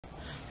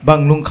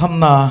bang lung kham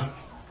na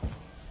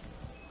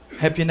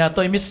happy na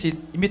to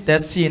imit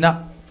test si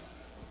na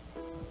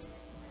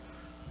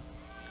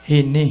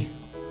hin ni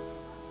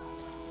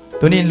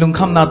tunin lung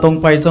kham na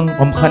tong pai song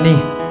om khani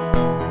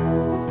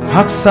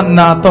hak san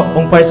na to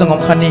ong pai song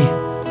om khani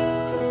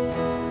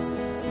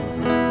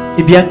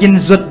ibiakin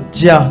zut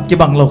ja ki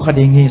bang lo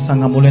khading hi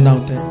sangamule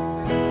naute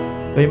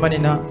toy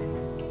manina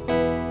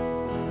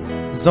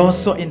zo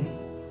so in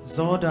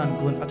zo dan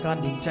gun akan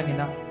ding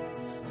changina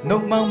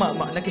nok mang ma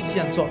na ki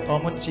sian so to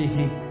mon chi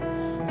hi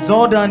zo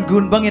dan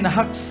gun bangin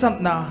hak san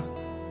na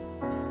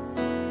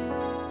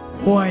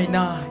boy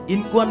na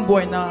in kwan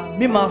boy na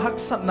mimal hak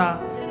san na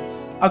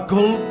a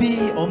golbi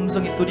om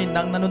zong itunin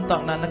nang nanun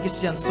tak na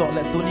nakisian so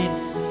le tunin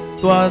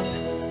tuas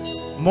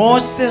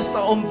Moses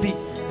sa ompi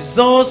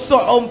zo so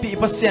ompi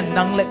pasien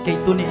nang le kay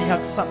tunin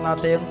hak san na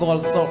te gol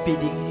so pi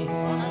ding hi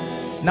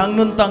nang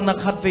nun tang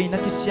nakhat ve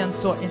nakisian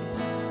so in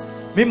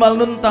mimal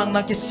nun tang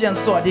nakisian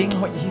so ding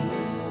hoi hi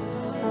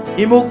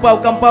imuk pau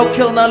kampau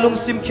khil na lung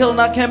sim khil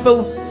na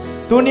khempeuh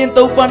tunin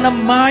to pa na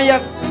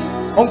mayak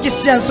ong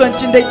kisian so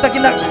chin dei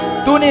takinak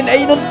tunin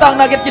ay nun tang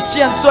na get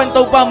kisian so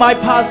to pa mai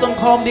pha song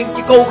khom ding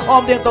ki ko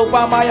khom ding to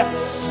pa mayak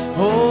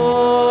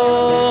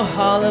oh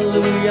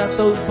hallelujah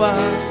to pa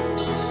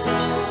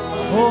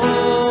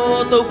oh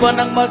to pa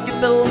nang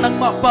makitel nang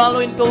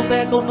mapaloin ko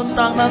te ko nun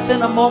tang na te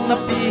na mong na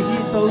pi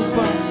to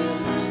pa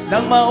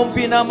nang ma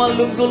ompi na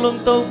malung gulung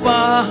to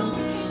pa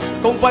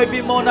kung pai pi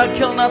mo na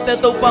khil na te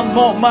to pa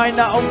mo mai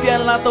na om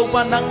pian la to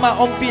pa nang ma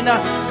om pi na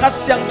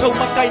khasyang tho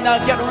ma kai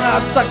na kya nga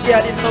sak ya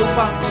din to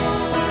pa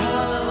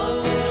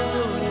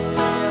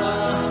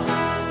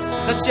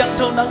khasyang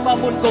tho nang ma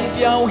mun kong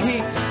piao hi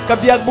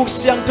kabiak buk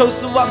syang tho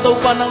suwa to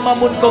pa nang ma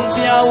mun kong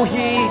piao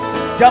hi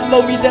jam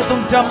lo mi te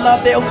tung jam na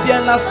te om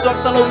pian na swak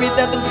ta lo mi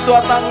te tung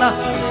swat tang na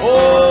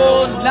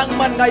oh nang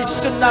man ngai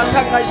sun na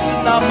thang ngai sun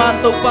na man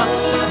to pa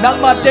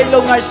nang ma te lo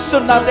ngai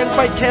sun na teng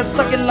pai khe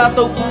sakin la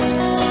to pa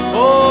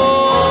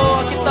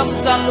oh kitam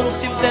san lung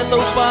sim te to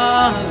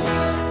pa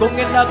kung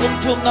ngin na kung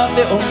thum na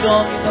te ong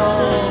dong ino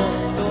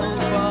to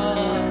pa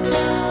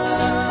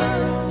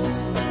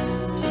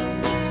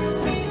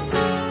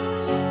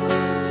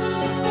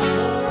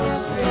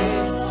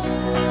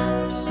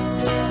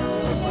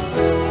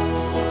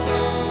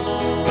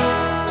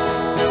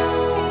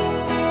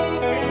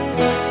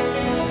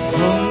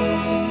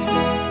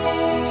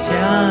kung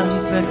siyang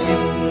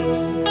sakin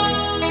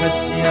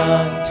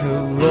kasiyang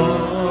tuwo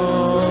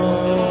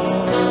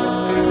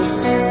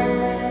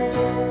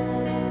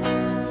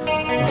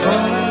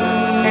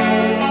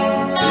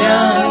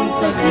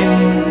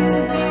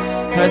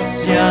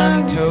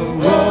kasihan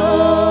tuwo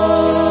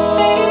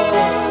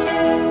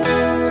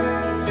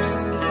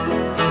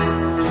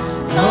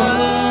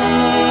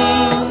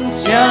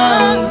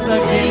siang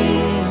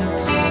saking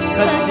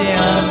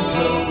kasihan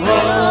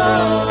tuwo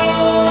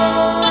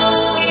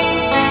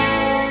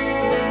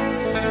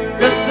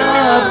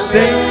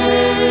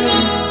kasabing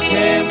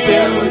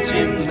khempeuh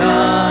cinta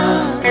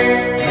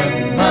nang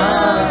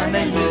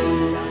manay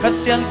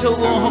kasihan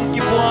tuwo hok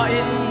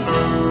kibuain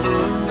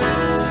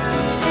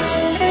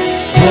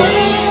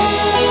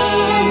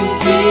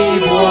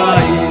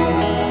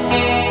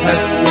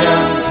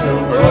kasihan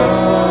tuwo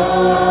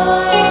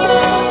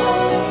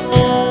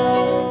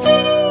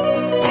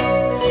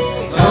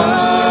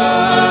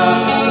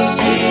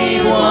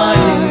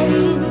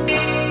dibuain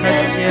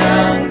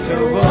kasihan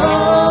tuwo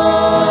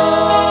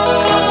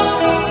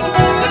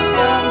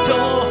kasihan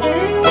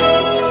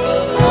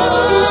tuwo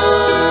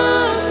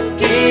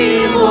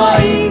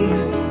dibuain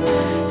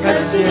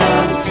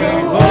kasihan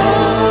tuwo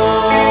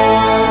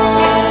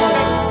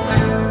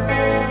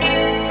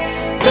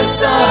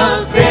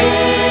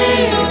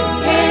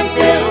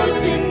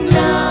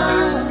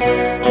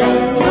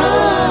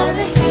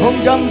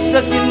dam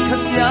sakin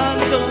kasihan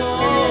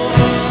tuwo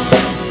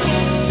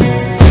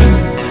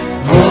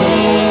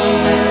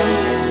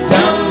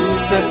dam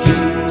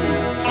sakin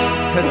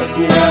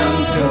kasihan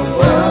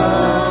tuwo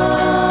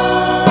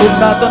kung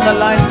nato na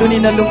lain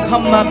tunin na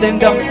lungkham natin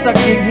dam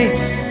sakin hi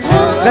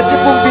na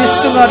chipong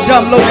bisto nga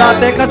dam lo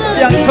natin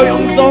kasihan tuwo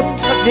yung zot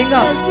sakin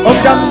nga om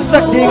dam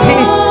sakin hi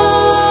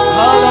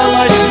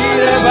halama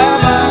shire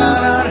bama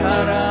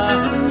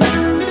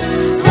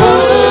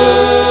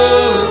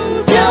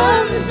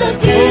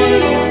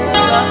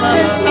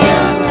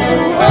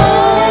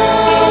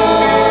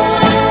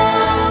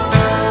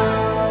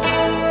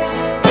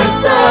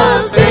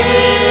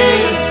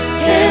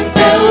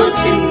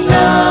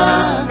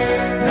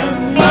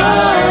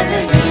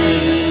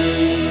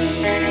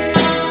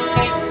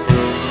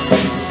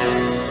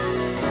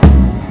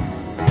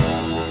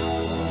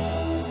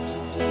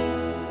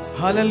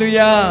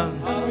Hallelujah.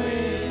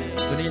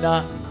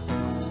 Tunina.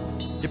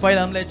 Di pai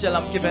lam le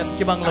chalam ki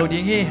bang lo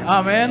ding hi.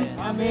 Amen.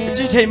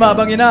 Chi thei ma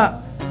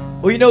bangina.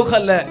 Ui no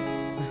khat le.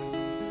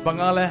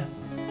 Bangale.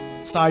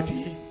 Sai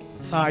pi.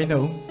 Sai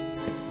no.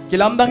 Ki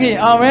lam dang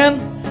hi. Amen.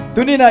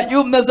 Tunina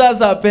yum na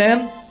za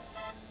pen.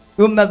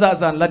 Na za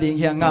zan la ding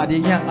hiang nga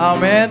ding hiang.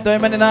 Amen. Toy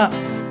manina.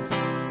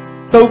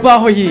 Tau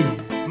pa ho hi.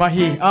 Ma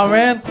hi.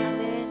 Amen.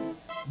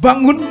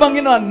 bangun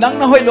bangin nang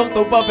na hoi long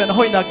to pa pen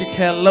hoi na ki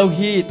khel lo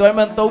hi toy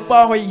man to pa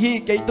hoi hi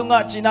ke tunga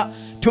china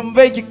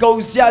thumve ki ko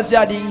zia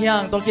zia ding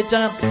yang to ki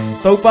chan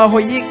to pa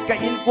hoi hi ka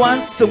in kwan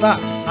sunga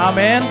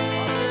amen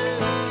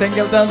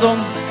sengel tan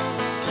zong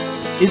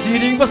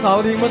isiring pa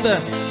sao ding mate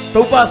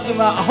to pa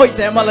sunga hoi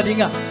te ma la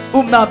dinga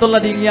na to la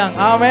ding yang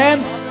amen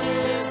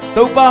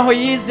to pa hoi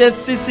hi je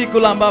si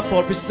kulamba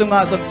por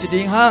pisunga zong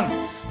chiding hang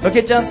to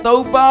ki chan to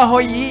pa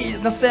hoi hi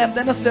na sem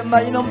na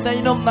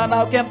inom na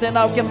naw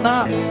kem na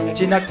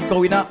china ki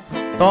ko ina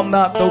tom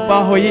na to pa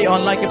hoi hi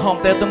online ki khom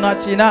te tunga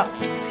china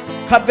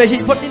khát về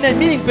hình phật đi này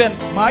miếng pen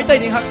mái tay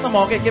đình hắc sa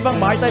mò cái băng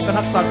mái tay pen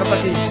hắc sa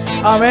kasaki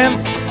amen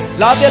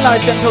lá tiền lại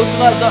xem thâu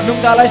suna giờ nung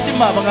đa lại sim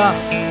mà bằng à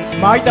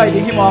mái tay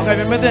đình hi mò cái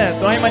bên bên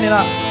tôi hay nè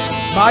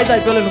mái tay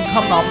tôi là nung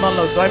khăm nóm non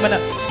rồi tôi nè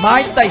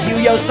mái tay hiu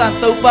yêu san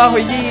tàu ba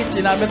hồi gì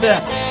chỉ là bên bên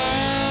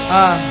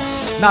à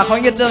nà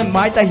không nghe chân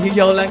mái tay hiu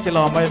yêu lên cái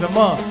lò mày bên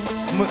mò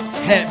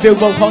hệ biểu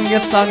bầu không nghe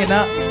sang vậy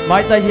nè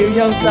mái tay hiu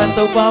yêu san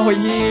tàu ba hồi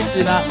gì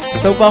chỉ là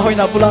tàu ba hồi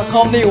nào bula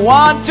không đi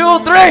 1 2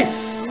 3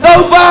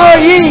 tàu ba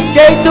hồi gì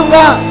cây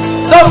tunga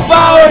tàu ba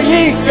hồi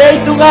gì cây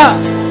tunga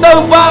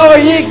tàu ba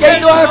hồi gì cây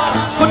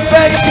tungaคุณเบ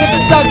ย์กิน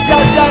สักชา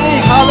ชานี่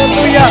ฮาเล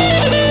ลูยา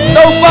ต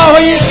บบ่าว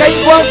ยี่ไก่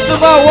กวางสุ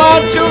มา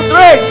 1 2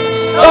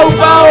 3ตบ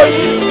บ่าว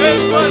ยี่ไก่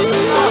กวางสุ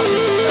มา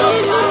ตบ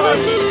บ่าว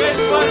ยี่ไก่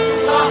กวางสุ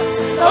มา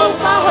ตบ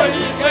บ่าว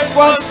ยี่ไก่ก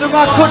วางสุม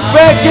าคุณเบ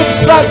ย์กิน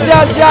สักชา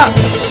ชา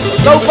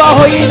ตบบ่าว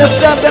ยี่นะเ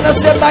ซมไน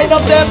น้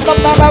ำเต็มน้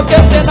ำนาเก็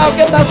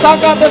บนะสัง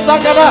กัน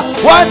นะ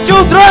1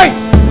 2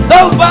 3ต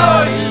บบ่าว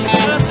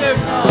ยี่นะเซม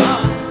นา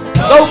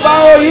ตบบ่า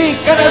วยี่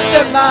นะเซ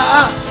มนา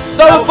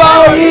tàu ba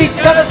hồi hi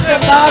kana xem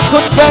na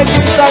khut về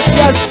kim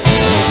success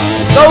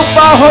tàu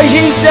ba hồi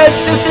hi se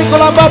sisi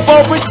kolamba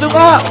por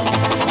bisunga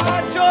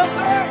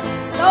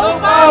tàu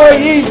ba hồi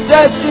hi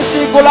se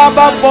sisi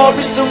kolamba por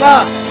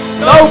bisunga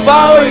tàu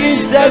ba hồi hi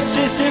se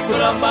sisi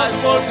kolamba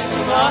por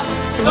bisunga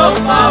tàu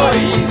ba hồi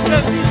hi se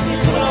sisi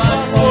kolamba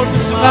por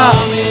bisunga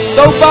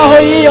tàu ba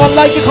hồi hi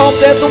online ki khom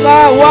te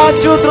tunga 1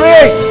 2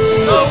 3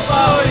 tàu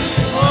ba hồi hi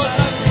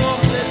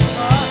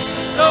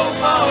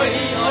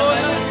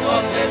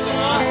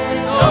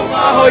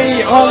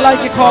hoi online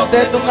ki khom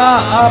te tunga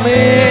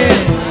amen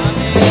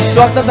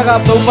swak ta taka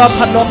to ba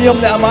phanom yom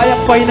le amaya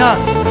paina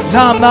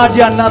nam na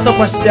jian na to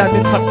pasya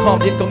min phat khom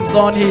din kong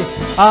zon hi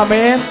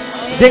amen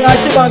ding a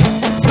chibang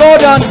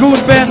zodan gun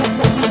pen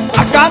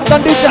akan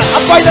kan di cha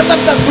apai na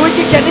tak tui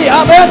ki kheni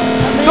amen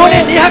doni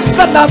ni hak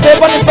san na te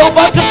ban to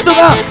ba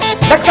tsunga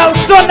takal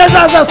son na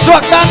za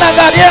swak ta na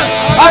ga dia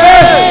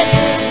amen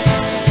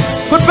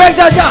good back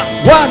ja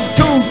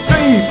 1 2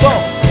 3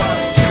 4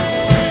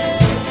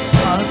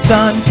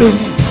 tan tung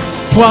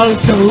hoang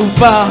sâu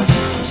ba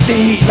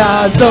si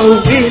na dâu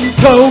in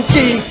thâu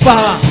kỳ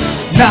ba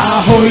na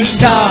hồi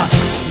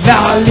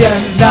na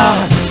liền na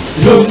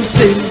lung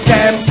xin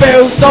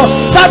khempeuh to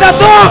sa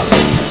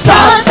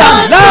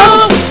tan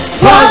tung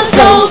hoang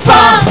sâu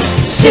ba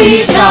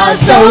si na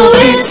dâu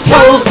in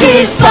thâu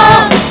kỳ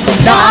ba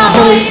na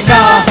hồi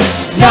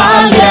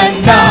na liền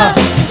na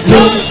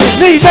lung xin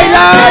đi về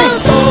lại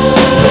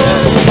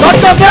con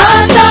ta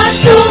tan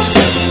tung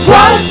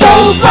hoang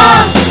sâu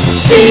ba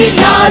si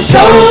na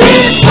dâu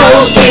in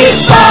thâu kỳ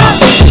ba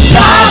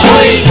na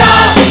hồi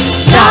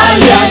na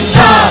liền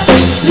na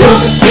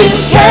lung xin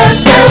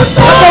khempeuh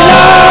to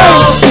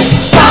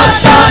sa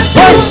tan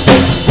tung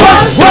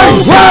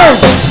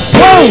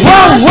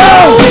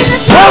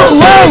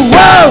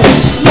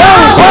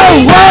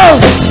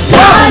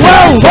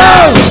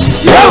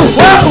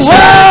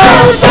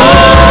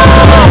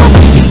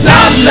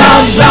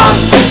lam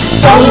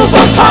tàu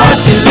ba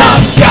party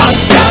lam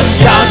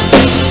yang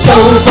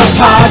tàu ba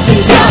party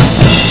lam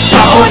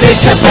tàu đi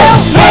khempeuh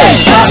hey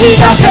party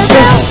na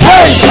khempeuh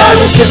hey tàu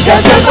xin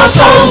khempeuh to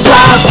tàu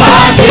ba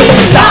party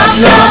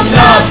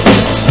lam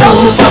tàu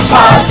ba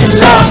party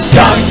lam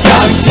yang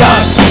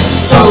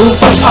tàu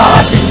ba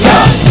party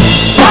lam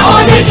tàu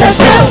đi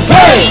khempeuh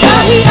hey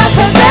party na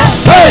khempeuh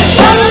hey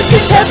tàu xin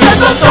khempeuh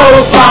to tàu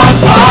ba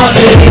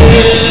party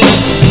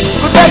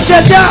good night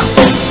chia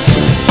chia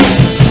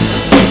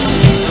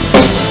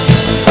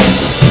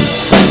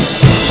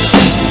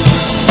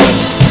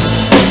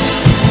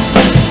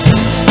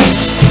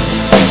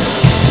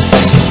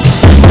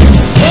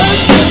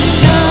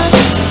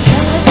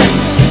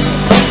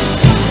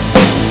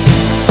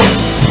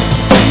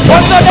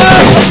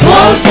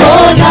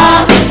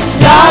Sona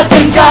na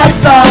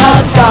kasa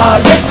ta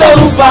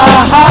tàu ba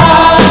ha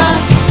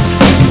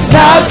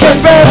na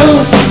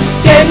khempeuh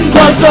ken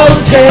qua sâu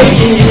thế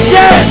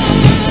yes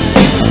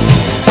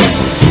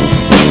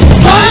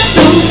hát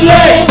tung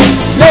lên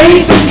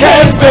lấy tung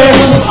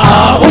khempeuh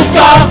a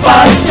uka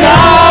pasya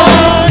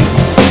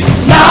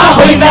na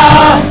hồi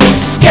na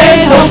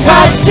ken long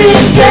khát chín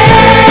ke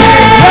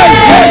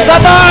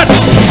Satan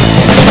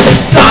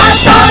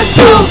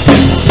tung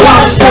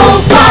qua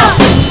sâu ba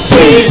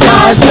si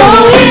na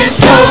dâu in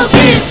thâu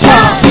kỳ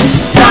ba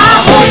na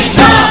hồi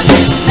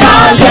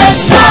na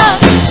liền na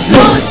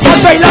lung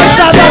xin khempeuh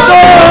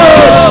to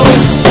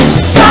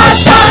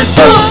Satan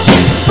tung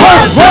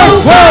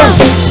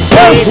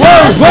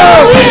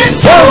hoang in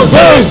thâu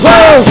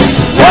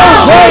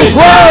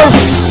wow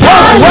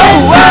wow wow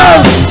wow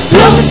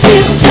lung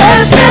chim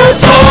khempeuh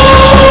tu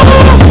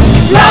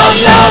lam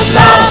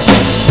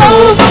tu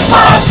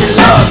papa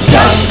lam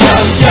yang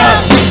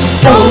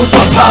tu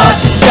papa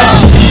yang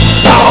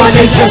tao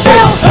nên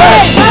khempeuh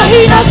hey tao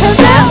hi na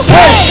khempeuh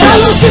hey tao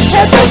lung chim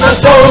khempeuh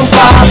tu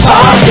papa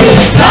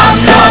lam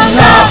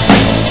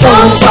tu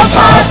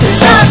papa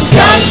lam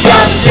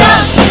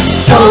yang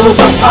tu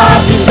papa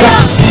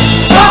yang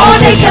tao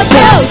nên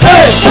khempeuh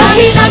hey tao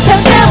hi na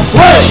khempeuh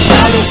hey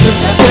tao lung chim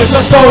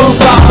khempeuh tu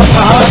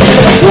papa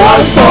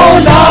lam số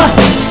na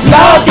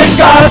la cái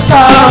ca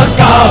sa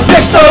ca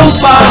biết đâu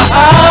mà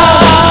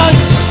anh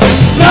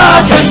na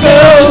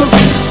khempeuh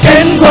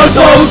kiến qua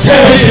dấu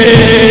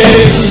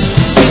trên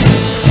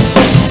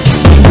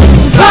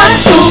lan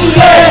tung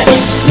lệ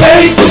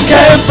lấy tung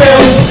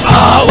khempeuh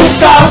áo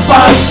ca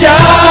phá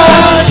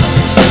sáng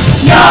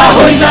na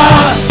hồi na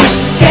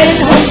kiến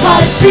hồng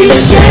phát chi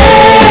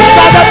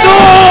sa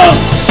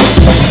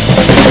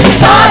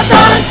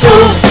tan tu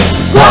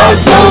qua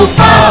dấu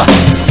pa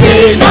si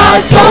na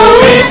dấu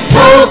ít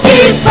thu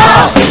keima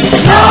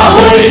na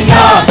hồi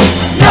na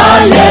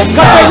Lian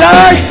na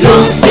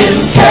lung chim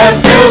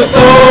khempeuh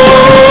tu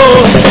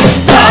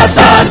sa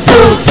tan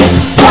tu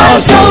qua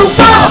dấu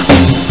pa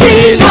si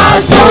na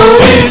dấu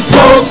ít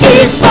thu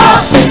keima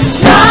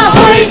na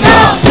hồi na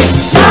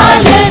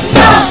Lian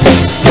na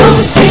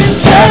lung chim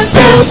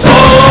khempeuh tu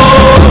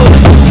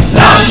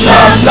lam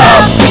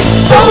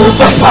tu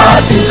papa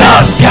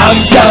lam yang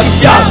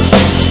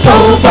tu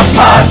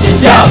papa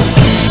yang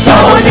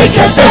tao nên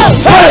khempeuh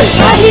hey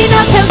tao hi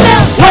na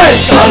khempeuh hey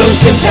tao lung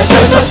chim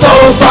khempeuh tu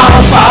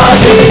papa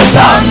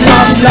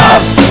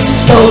lam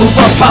tu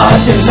papa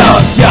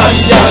lam yang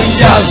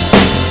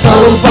tu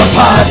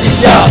papa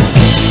yang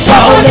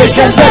tao nên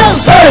khempeuh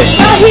hey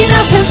tao hi na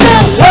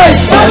khempeuh hey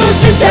tao lung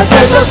chim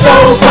khempeuh tu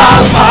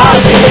papa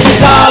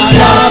lam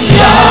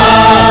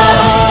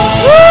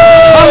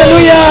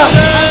Hallelujah.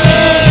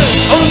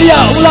 Ông Lian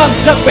ông làm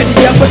sắc bên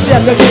hiệp và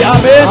xiên lagi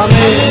amen.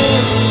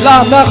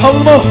 Làm na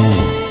không mo.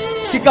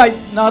 Cái cái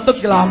na tức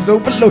làm dấu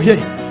bất lâu hi.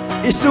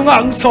 Isu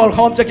ngang sol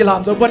không cho cái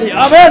làm dấu bất hi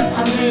amen.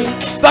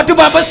 Và chúng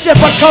ta bắt xiên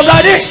bắt không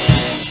lại đi.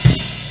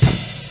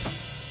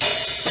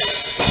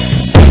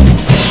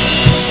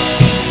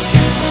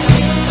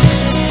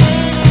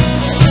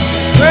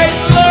 Praise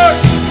the Lord.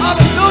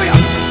 Hallelujah.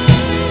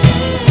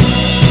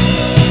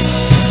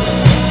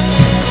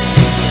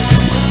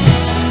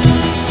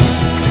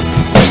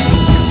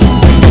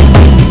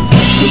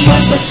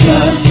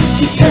 Passion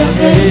di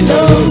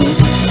khempeuh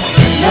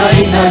nai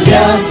na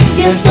lian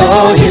yang so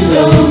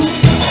hello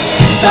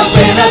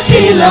sampai nak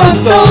hilang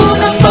tu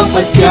nampak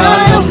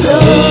passion lo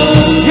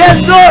Yes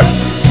Lord.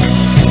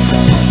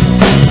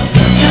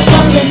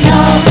 nampak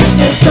benar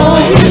yang so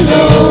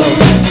hello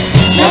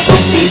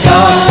nampak tiga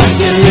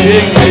yang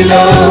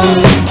hello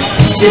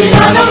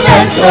jika nak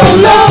let so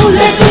low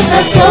let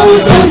us so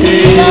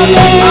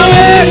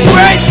Amen.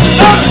 Praise the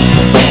Lord.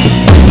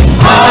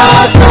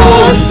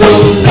 Aku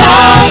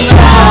tunggang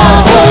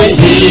hồi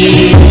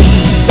đi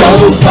đâu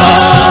ba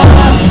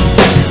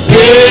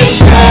biết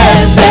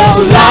khempeuh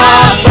lá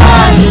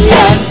ban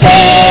Lian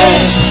tê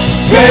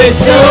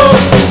Jesus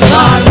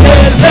man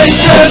lên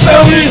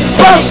khempeuh đi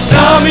vâng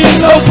namin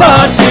đâu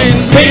phát triển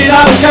vì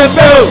làm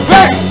khempeuh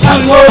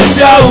thằng hồn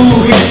đau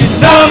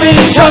namin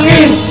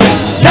khangin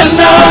nan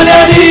na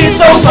đi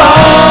đâu ba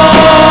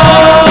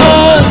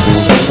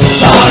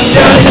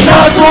Lian na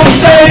cùng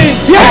tây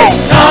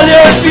na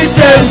Lian đi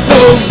xem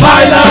dù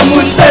mai là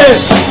muốn tê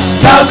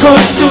na khô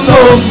sung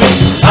ôm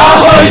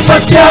ahoy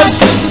pasyan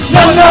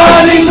nang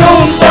aling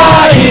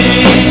humpay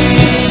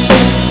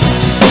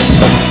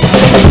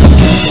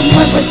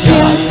mai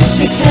pasyan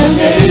di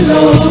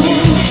khempeuh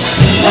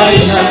nai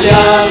na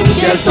Lian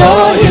yang so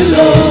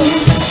hello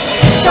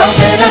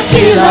sampai nak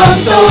hilang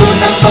tu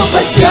nampak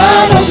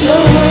pasyan lo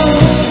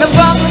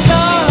nampak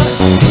benar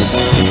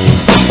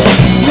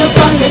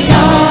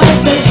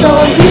yang so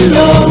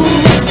hello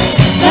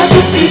aku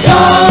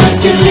tidak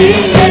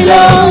jeling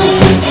hello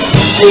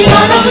jika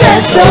nak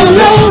let so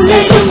low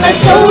let us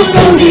so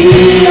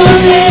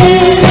hilang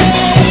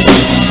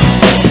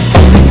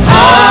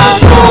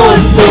aku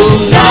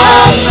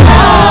tunggang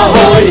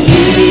hồi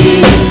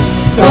đi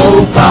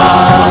đâu ba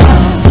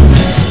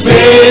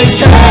biết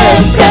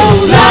khempeuh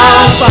lá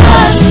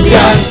ban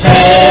Lian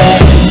tê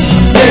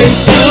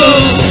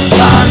Jesus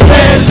man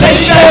lên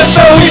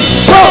khempeuh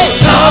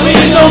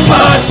namin đâu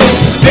phát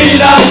vì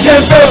làm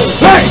khempeuh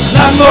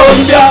nang ôm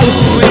đau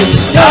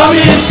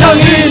namin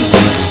khangin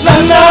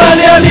nang na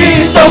Lian đi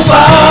đâu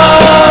ba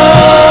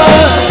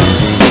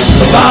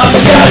bằng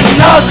Lian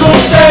na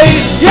cùng tây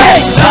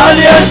na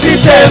Lian đi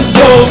xem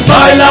dù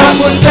mai là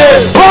muốn tê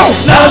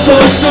na khô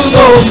sung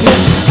ôm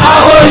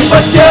ahoy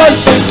pasyan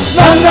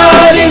nang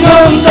aling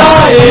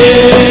humpay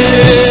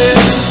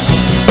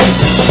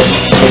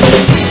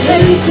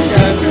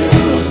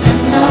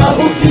na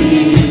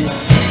upi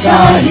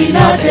dahil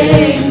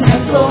natin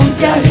hanggang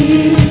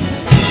tiyahin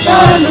ta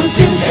lung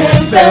chim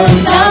khempeuh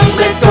nang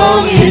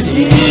betong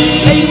iti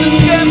lấy tung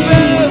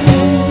khempeuh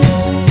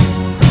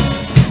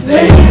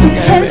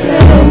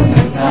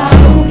nang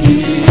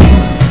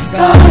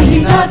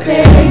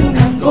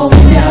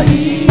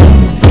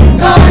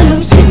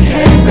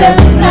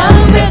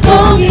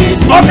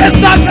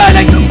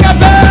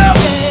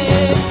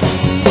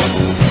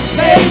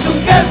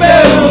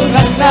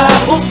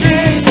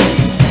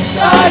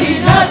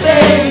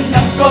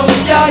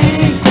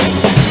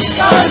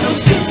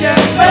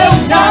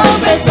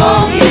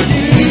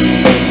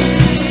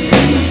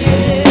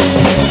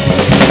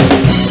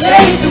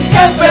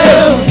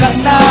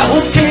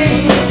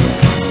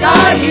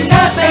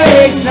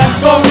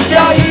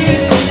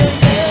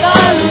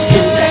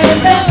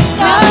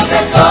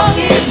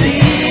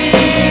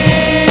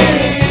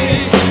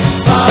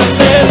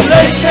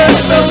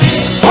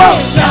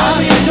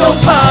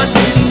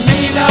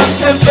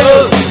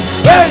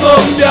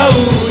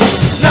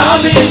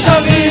in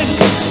thangin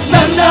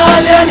nan na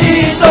lian hi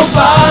to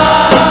pa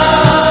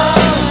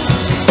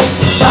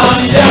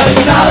tang lian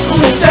na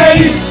kun tei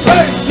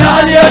na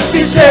lian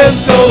ti sem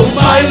to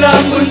mai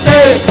lang mun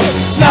te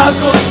na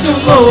ko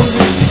sumong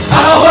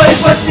ahoy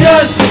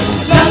pasyan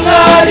nang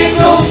aring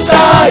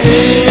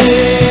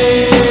umtai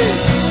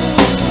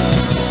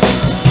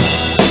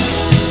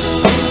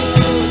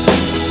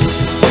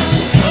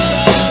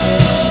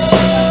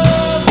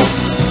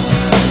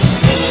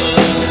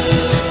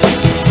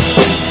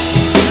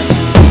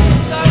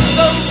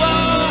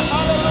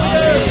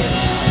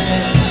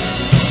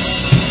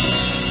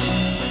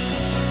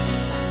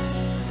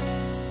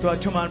tua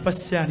thuman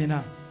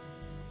pasyanina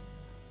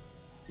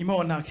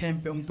imo na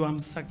khempeuh tuam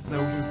sak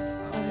zauhi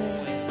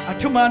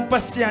athuman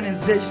pasyanin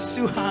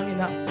jesu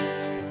hangina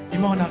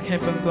imo na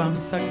khempeuh tuam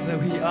sak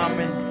zauhi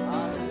amen.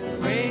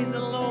 Praise the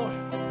Lord.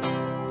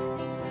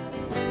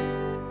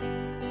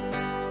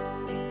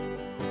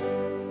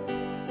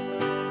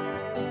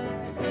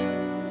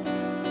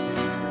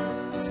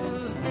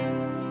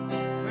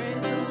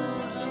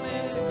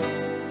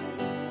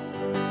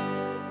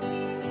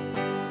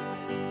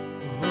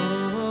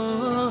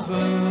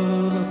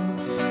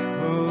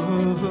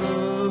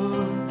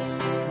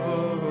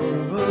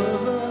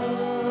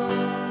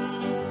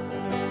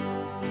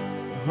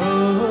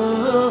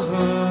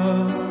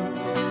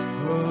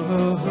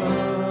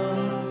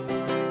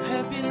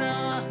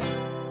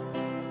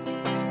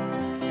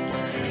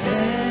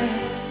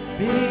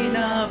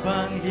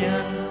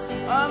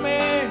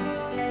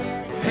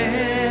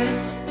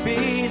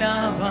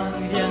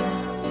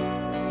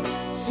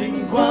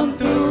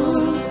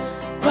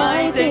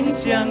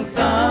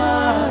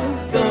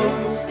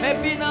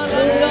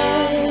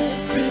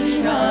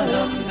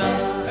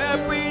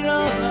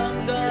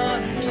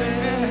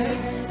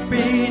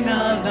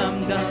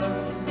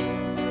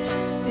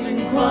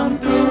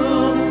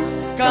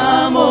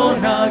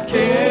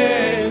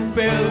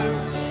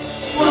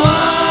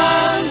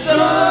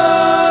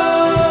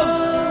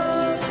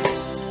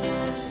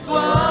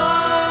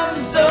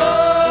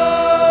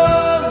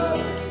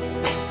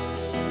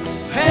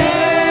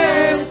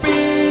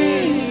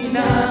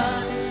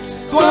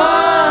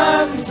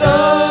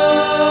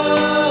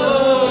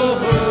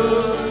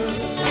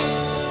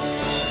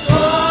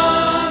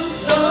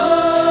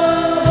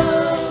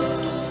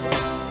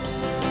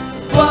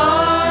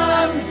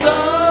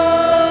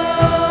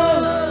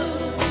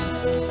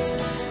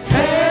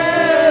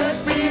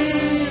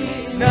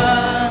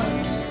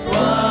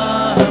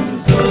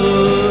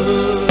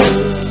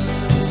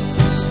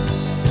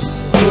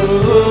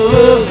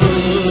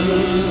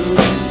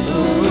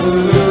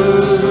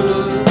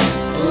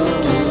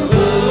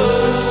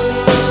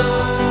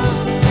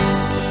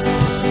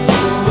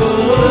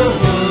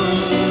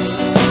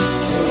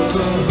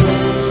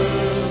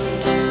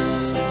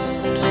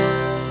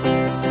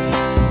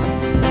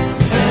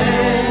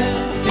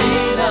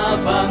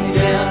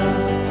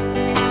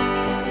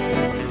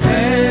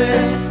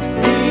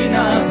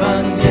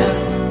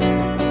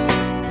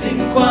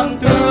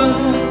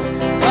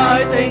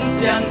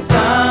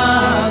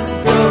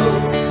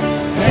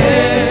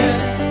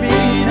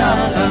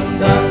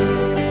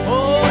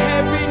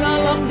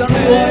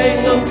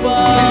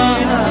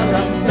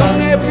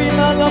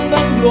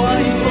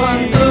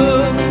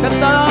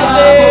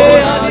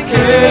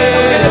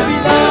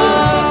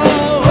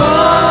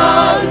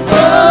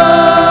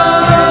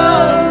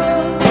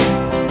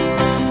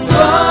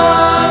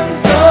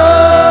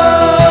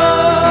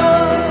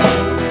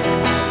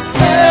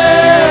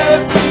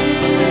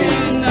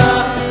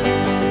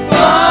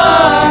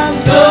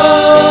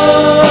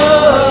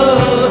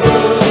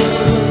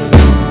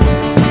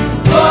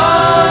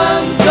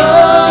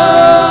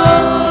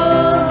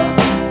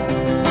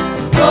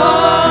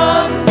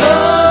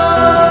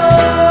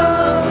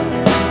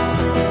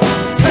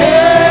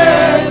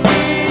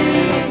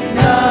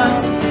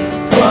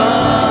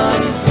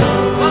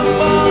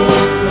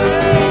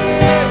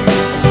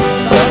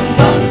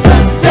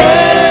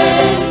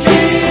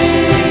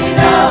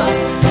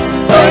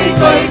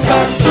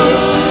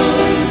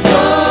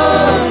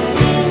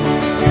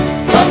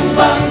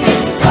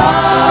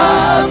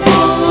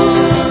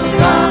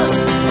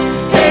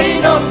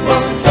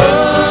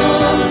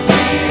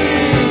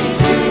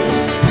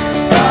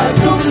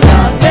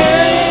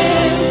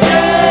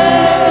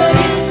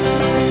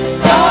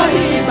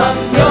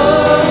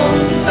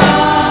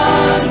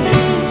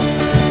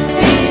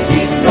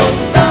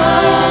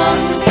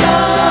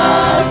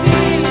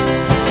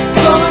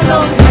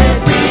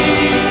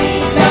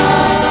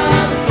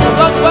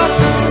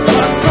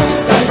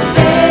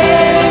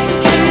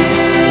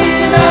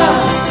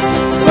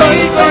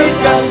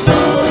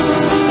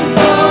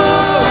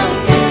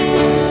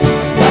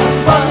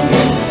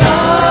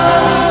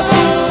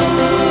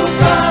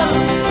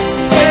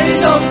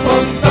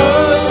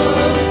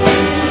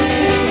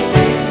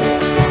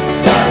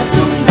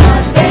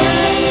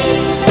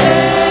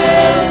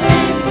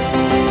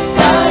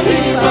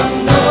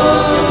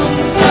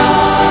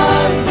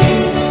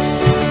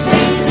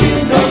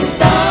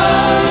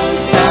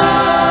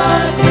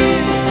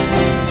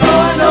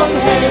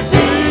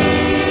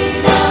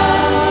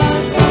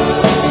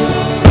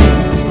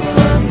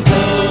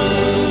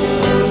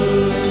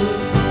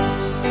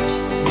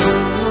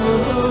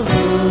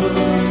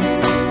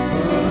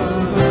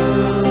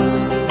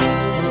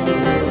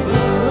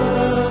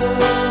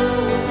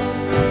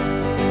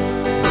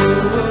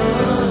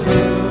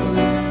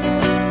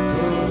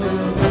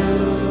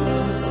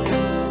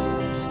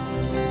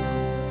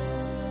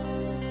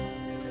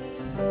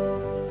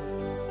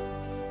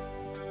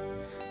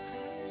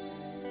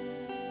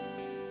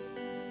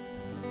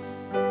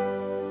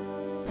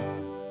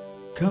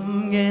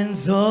 cầm ngàn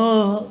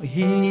gió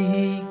hi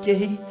kê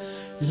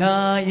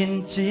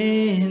Lian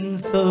chín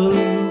sâu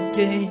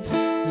kê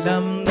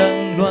làm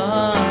đằng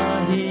loa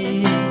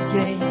hi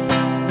kê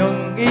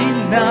nông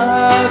in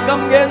na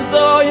cầm ngàn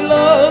gió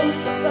lớn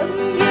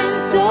cầm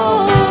ngàn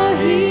gió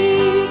hi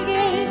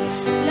kê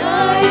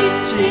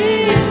Lian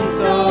chín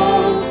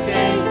sâu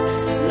kê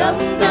làm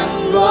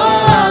đằng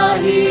loa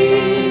hi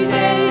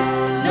kê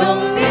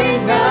nông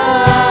in na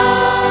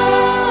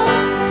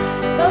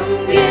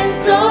cầm ngàn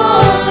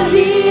gió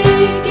hi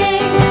kê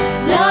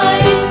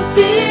Lian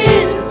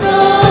chín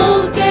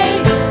sâu kê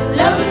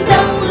làm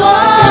đằng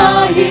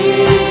loa hi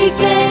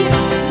kê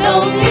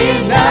nông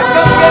in na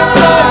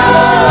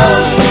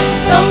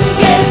cầm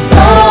ngàn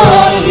gió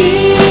hi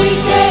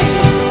kê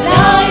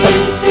Lian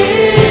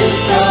chín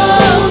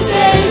sâu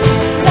kê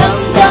làm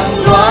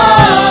đằng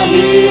loa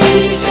hi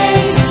kê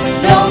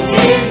nông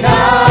in na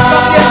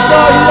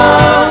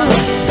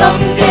cầm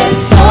ngàn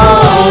gió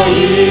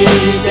hi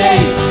kê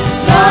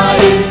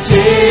Lian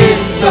chín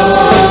sâu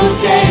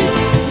kê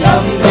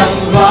làm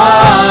đằng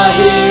loa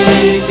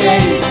hi kê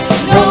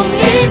nông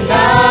in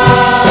na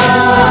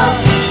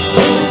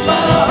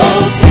Opa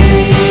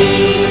okay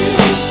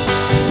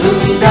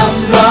lung đam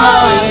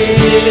loa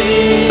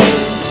hi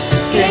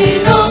kê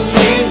nông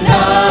in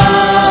na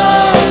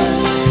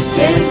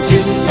kén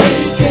chim thấy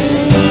kê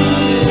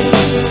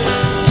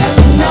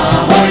nang na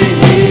hoi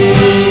hi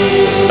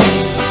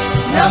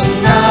nang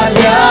na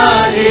lia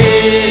hi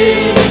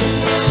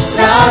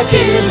na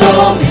ki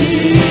lo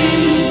hi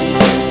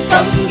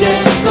cầm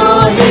ghen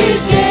gió hi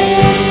kê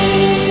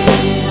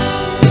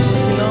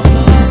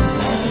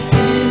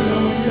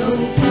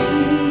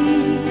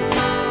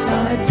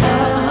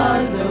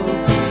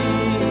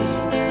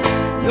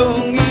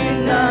nông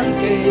in nan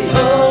kê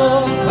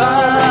hông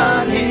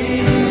ban hi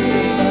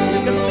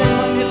ka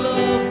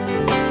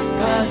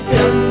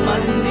sem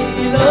man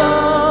hi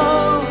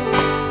lo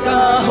ka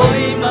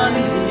hoi man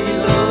hi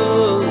lo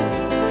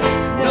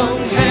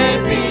nông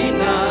happy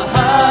na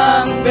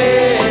hang be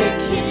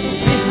ki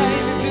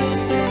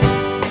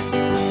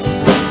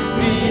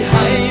mi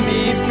hai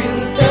mi pin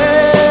te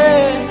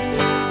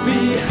mi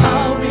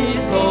hao mi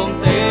song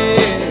te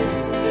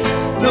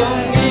nông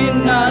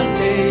in nan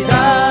te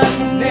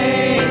dan ne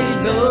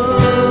lo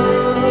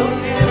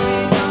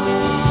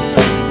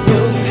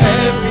nông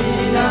happy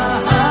na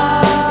ha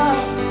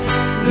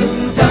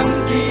lung đam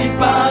ki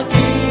pa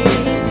ki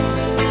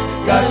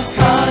kat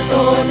kha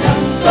to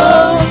nang to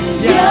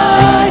ya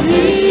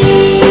hi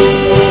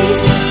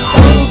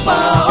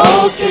Opa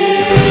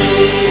okay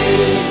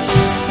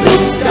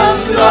lung đam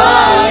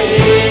loa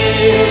hi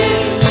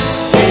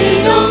kê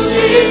nông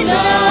in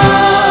na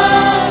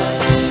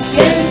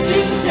kén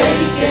chim thấy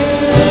kê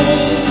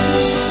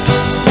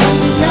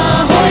nang na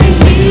hoi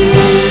hi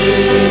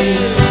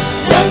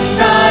nang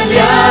na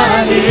lia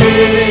hi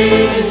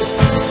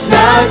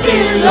na ki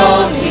lo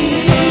hi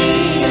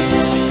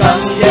cầm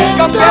ghen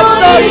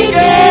gió hi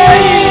kê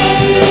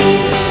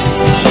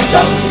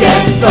cầm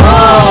ghen gió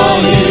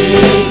hi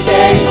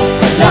kê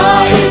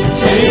Lian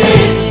chín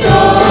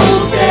sâu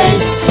kê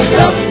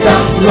làm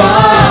đằng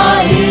loa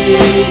hi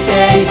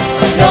kê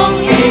nông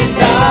in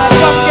na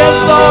cầm ghen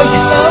gió hi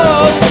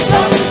lớn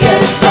cầm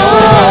ghen gió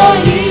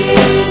hi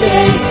kê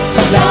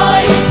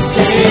Lian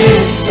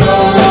chín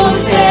sâu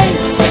kê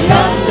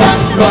làm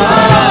đằng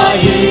loa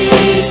hi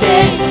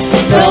kê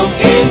nông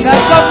in na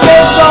cầm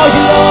ghen gió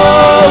hi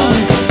lớn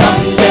cầm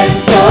ghen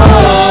gió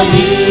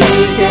hi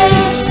kê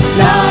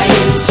Lian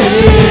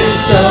chín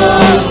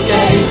sâu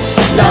kê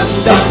làm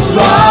đằng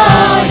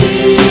loa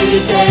hi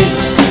kê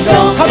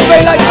nông khắp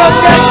về lại cầm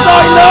ghen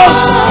gió hi lớn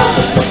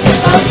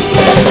cầm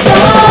ghen gió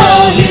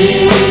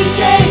hi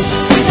kê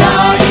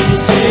Lian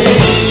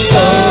chín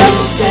sâu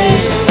kê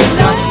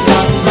làm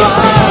đằng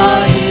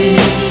loa hi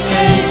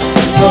kê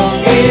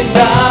nông in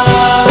na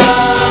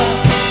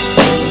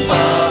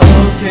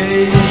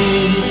okay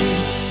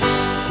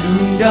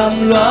lung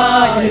đam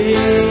loa hi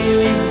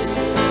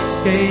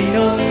cây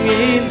nông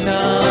in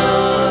na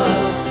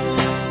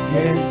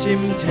ghen chim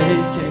thấy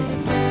kê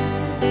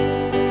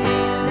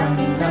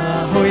nang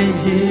na hoi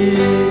hi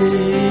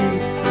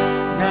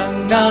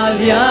nang na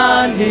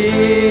lian hi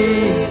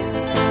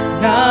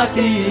na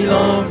ki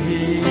lom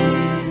hi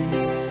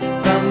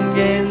cầm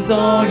ghen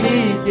gió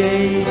hi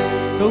kê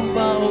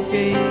Opa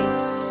okay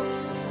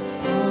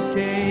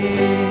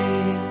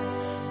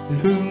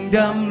lung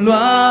đam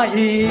loa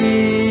hi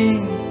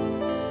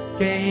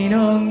cây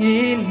nông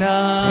in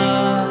na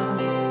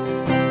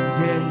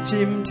ghen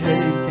chim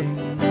thấy kê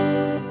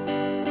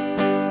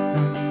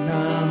nang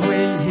na hoi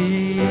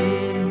hi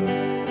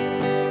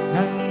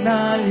nang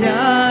na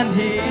lian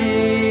hi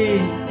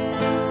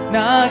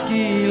na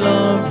ki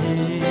lom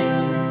hi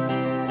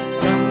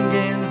cầm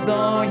ghen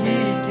gió hi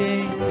kê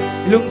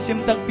lung sim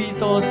tak pi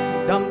to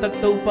dam tak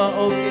to pa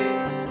okay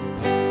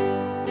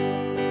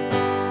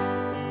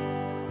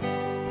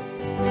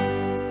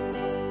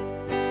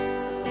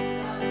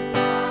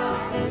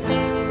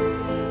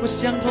Cô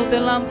siang thâu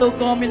tên làm tâu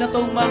có mình là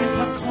tâu mà mình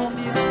phát khó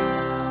miệng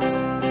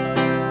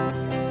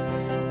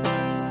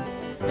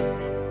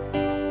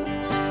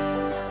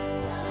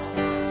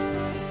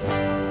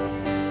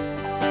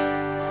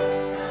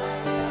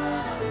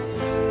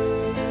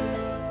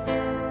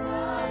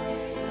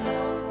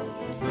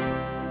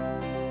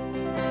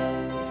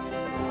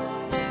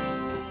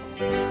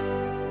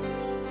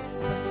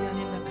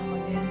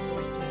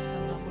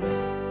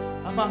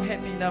mang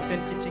happy na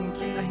pen kiching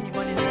kin ahi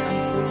manin sang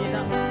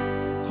tunina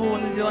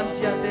khon lian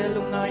sia te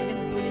lungai in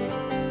tunin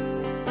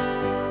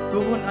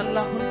tuhun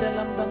Allah hun te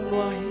lam dang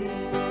luahi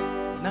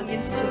nang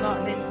in sunga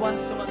nin kwan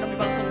sunga na mi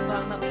bal tong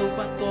tang na to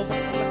pan to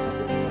ban Allah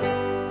khasin sa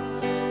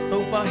to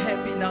pa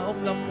happy na om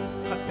lam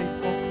khat pe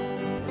pok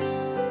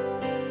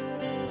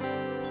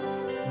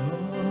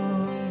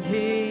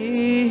hi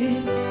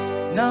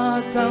na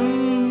kam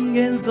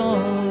gen zo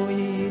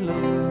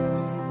ilo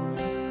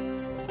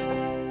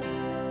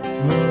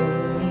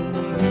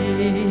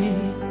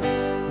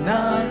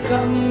na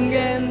kam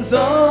gen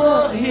zo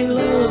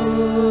ilo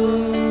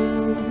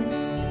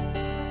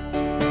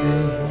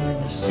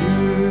Giêsu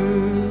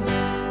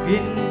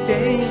in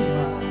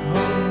keima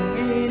hong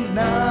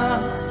ina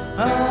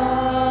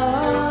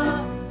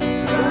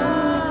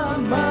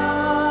ma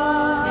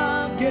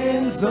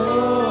gen zo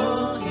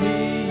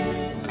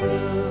ilo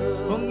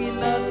hong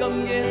ina kam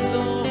gen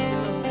zo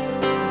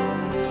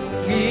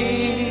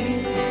ilo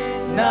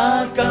na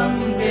kam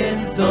gen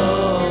zo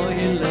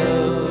ilo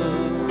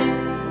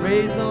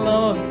praise the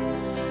Lord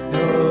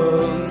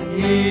Nung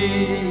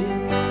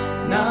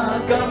na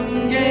kam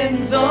gen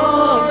zo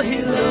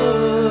ilo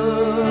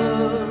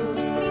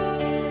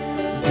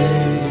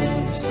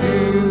Giêsu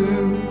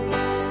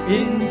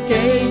in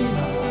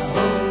keima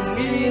hong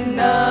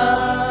ina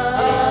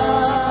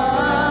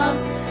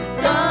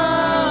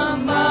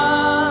kama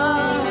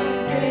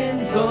gen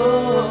zo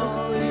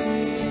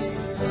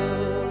ilo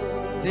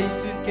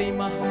Giêsu in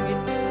keima hong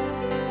ina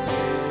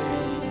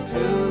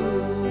Giêsu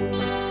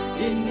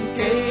in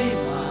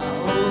keima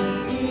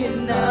hong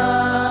ina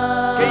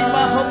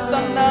keima hong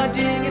tan na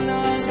ding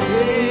ina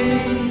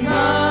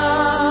keima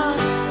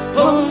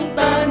hong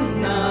tan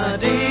na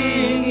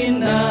ding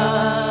ina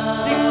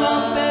sing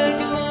lam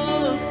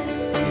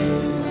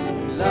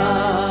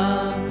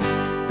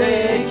te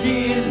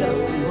kilo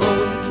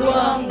hong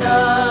chuang na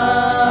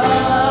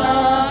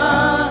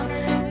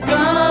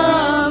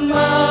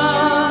kama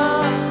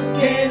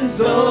gen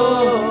zo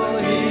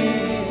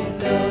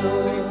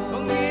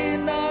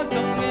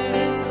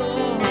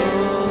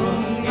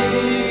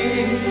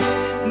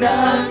na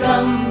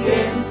kam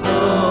gen so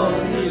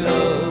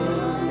ilo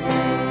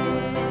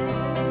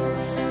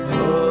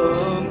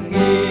hong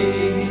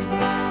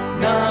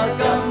na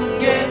kam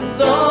gen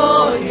so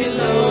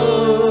ilo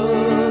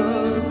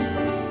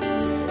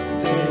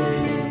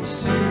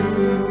Giêsu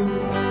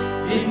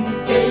in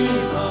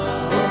keima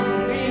hong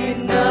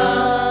ina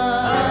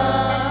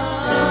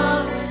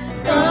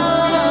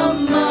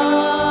kama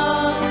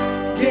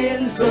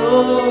gen so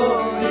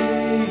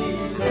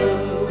ilo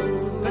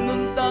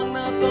kanuntang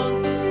na ton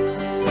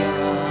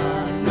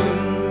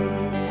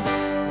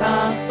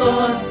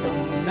ton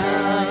tung na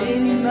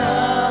ina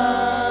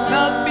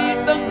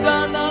nagbitang ka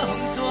na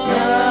hong chuang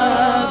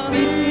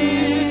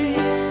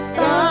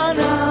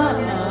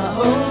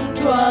hong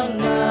chuang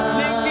na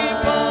lingki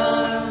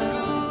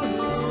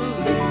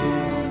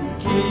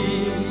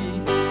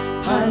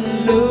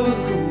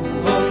panluku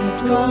hong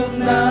chuang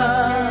na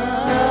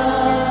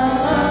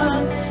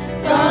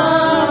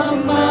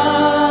kama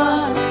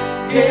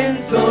gen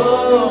so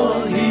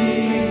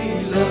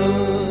hilo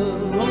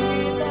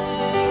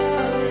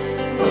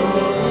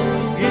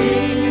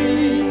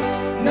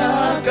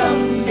kam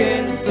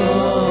gen so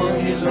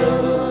hilo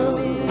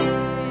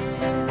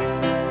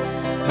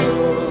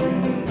hong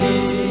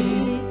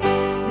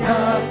na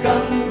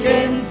kam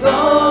gen so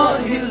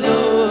hilo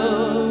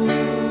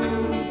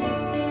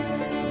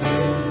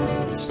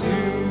Giêsu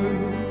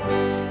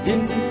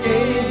in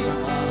keima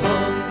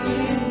hong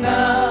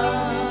ina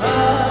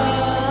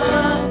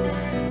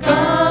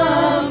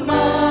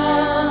kama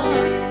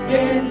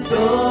gen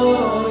so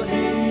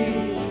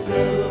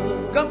hilo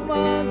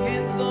kama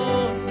gen so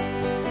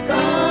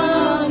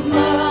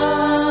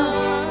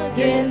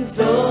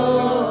Genzo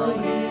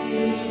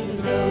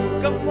hilo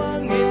Kama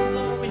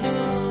genzo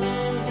hilo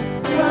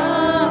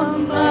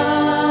Kama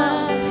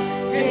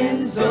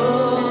genzo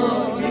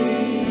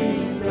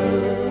hilo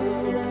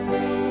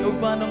Nung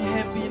pa nung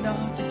happy na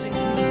kiching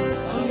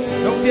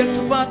Nung biak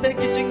chupa te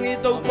kiching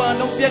ito pa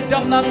Nung biak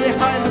dam na te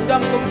hai nung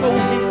dam kong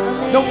kauhi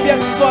Nung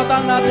biak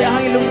suatang na te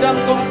hai nung dam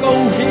kong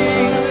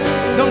kauhi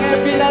Nung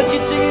happy na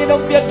kiching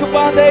Nung biak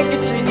chupa te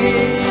kiching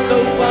ito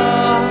pa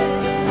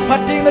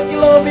Pating na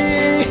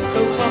kilomi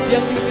Tau pa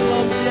biang ni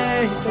kilom che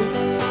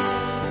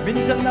Min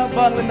chân na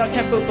vang lên na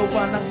khempeuh tau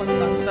pa nang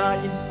mang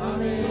tain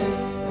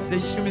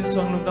Giêsu min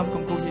suang lung dam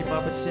kong ko hi pa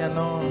pa sia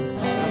no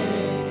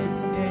Amen